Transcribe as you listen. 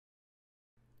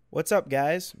What's up,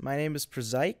 guys? My name is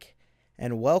Prizzike,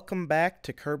 and welcome back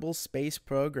to Kerbal Space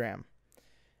Program.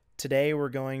 Today we're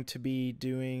going to be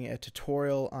doing a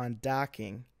tutorial on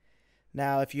docking.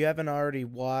 Now, if you haven't already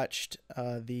watched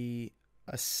the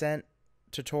Ascent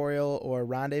tutorial or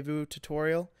Rendezvous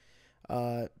tutorial,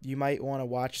 you might want to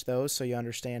watch those so you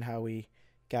understand how we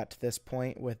got to this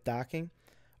point with docking.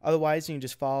 Otherwise, you can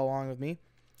just follow along with me.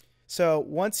 So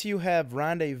once you have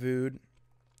rendezvoused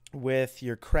with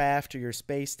your craft or your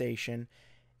space station,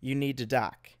 you need to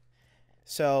dock.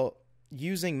 So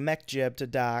using MechJeb to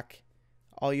dock,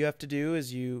 all you have to do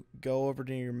is you go over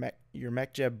to your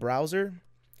MechJeb browser,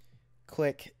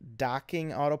 click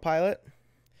Docking Autopilot, and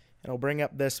it'll bring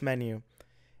up this menu.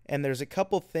 And there's a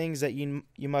couple things that you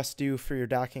must do for your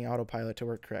docking autopilot to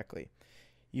work correctly.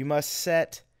 You must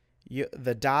set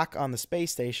the dock on the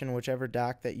space station, whichever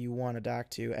dock that you want to dock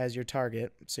to, as your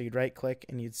target. So you'd right click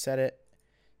and you'd set it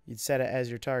as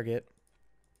your target.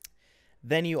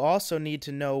 Then you also need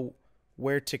to know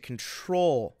where to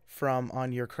control from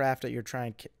on your craft that you're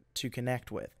trying to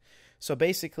connect with. So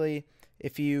basically,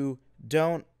 if you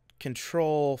don't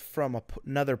control from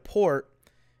another port,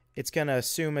 it's going to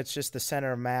assume it's just the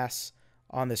center of mass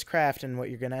on this craft, and what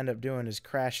you're going to end up doing is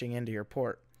crashing into your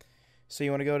port. So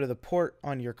you want to go to the port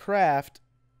on your craft,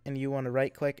 and you want to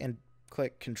right click and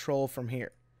click control from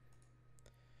here.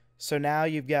 So now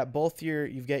you've got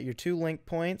your two link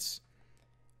points,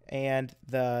 and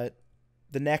the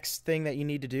next thing that you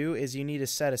need to do is you need to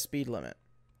set a speed limit.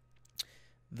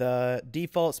 The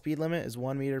default speed limit is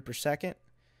 1 meter per second,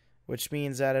 which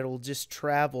means that it will just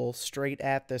travel straight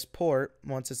at this port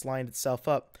once it's lined itself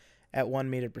up at 1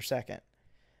 meter per second.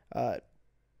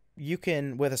 You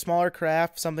can, with a smaller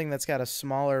craft, something that's got a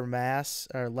smaller mass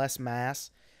or less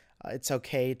mass, it's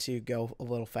okay to go a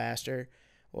little faster.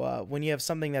 When you have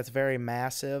something that's very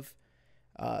massive,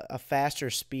 a faster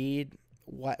speed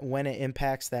when it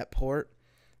impacts that port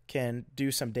can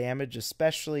do some damage,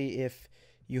 especially if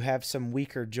you have some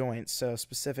weaker joints. So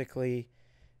specifically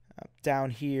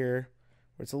down here,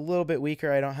 where it's a little bit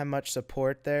weaker, I don't have much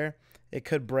support there, it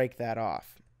could break that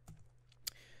off.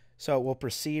 So we'll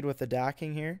proceed with the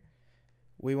docking here.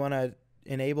 We want to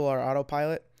enable our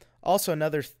autopilot. Also,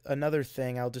 another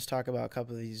thing, I'll just talk about a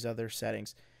couple of these other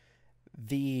settings.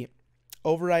 The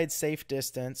override safe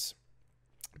distance,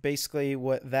 basically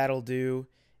what that'll do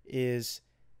is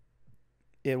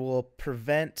it will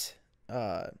prevent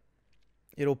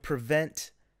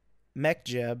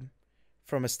MechJeb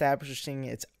from establishing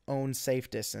its own safe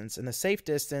distance. And the safe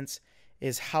distance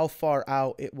is how far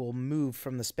out it will move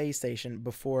from the space station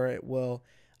before it will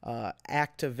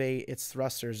activate its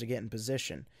thrusters to get in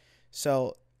position.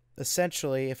 So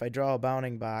essentially, if I draw a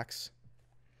bounding box,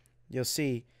 you'll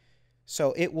see,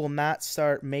 so it will not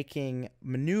start making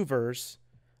maneuvers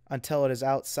until it is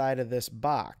outside of this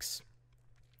box.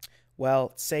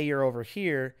 Well, say you're over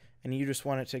here and you just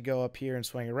want it to go up here and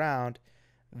swing around,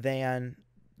 then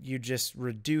you just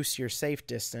reduce your safe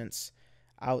distance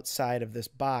outside of this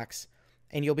box,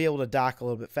 and you'll be able to dock a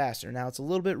little bit faster. Now, it's a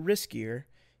little bit riskier.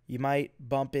 You might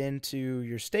bump into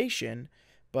your station,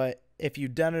 but if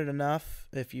you've done it enough,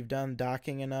 if you've done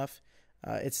docking enough,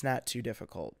 it's not too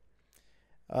difficult.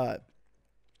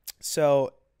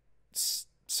 So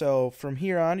from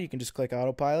here on, you can just click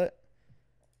autopilot,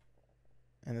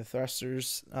 and the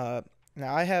thrusters. Now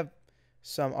I have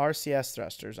some RCS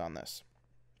thrusters on this,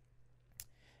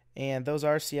 and those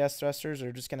RCS thrusters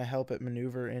are just going to help it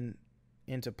maneuver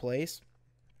into place.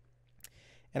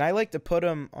 And I like to put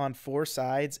them on four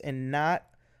sides and not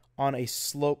on a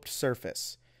sloped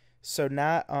surface. So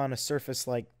not on a surface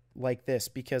like this,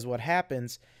 because what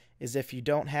happens is if you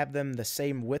don't have them the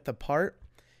same width apart,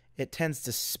 it tends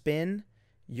to spin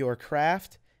your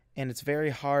craft, and it's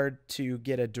very hard to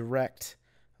get a direct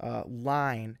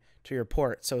line to your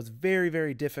port. So it's very,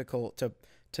 very difficult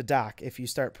to dock if you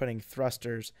start putting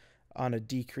thrusters on a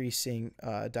decreasing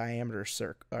diameter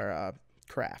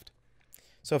craft.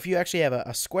 So if you actually have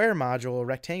a square module, a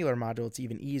rectangular module, it's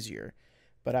even easier.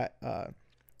 But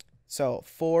so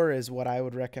 4 is what I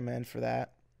would recommend for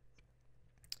that.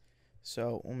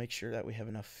 So we'll make sure that we have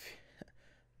enough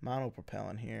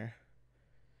monopropellant here.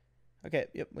 Okay,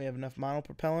 yep, we have enough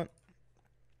monopropellant.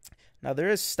 Now there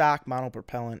is stock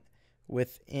monopropellant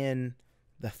within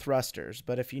the thrusters,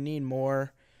 but if you need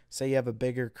more, say you have a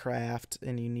bigger craft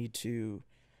and you need to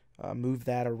move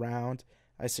that around,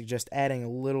 I suggest adding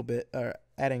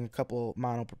adding a couple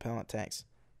monopropellant tanks.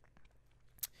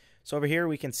 So over here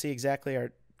we can see exactly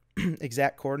our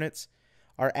exact coordinates.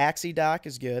 Our axis dock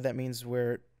is good. That means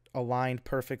we're aligned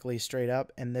perfectly straight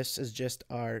up, and this is just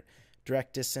our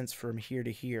direct distance from here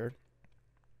to here.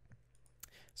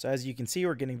 So as you can see,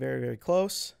 we're getting very, very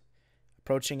close.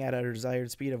 approaching at our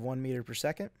desired speed of 1 meter per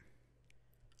second.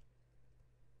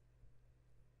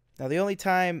 Now, the only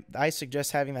time I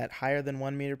suggest having that higher than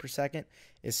 1 meter per second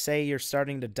is, say you're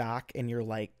starting to dock and you're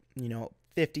like,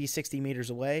 50, 60 meters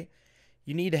away.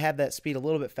 You need to have that speed a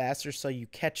little bit faster so you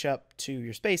catch up to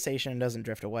your space station and doesn't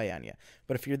drift away on you.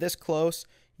 But if you're this close,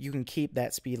 you can keep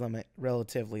that speed limit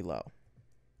relatively low.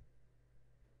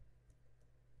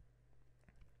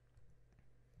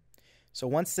 So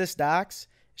once this docks,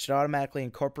 it should automatically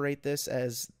incorporate this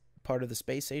as part of the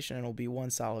space station, and it will be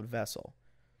one solid vessel.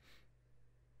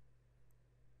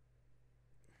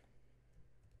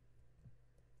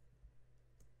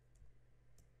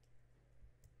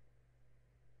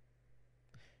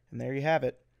 And there you have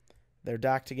it. They're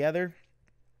docked together.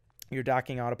 Your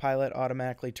docking autopilot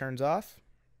automatically turns off.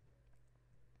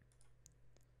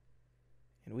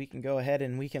 And we can go ahead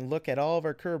and we can look at all of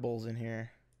our Kerbals in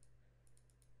here.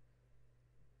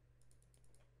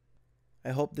 I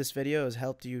hope this video has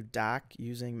helped you dock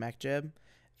using MechJeb.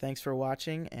 Thanks for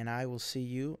watching, and I will see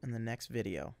you in the next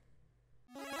video.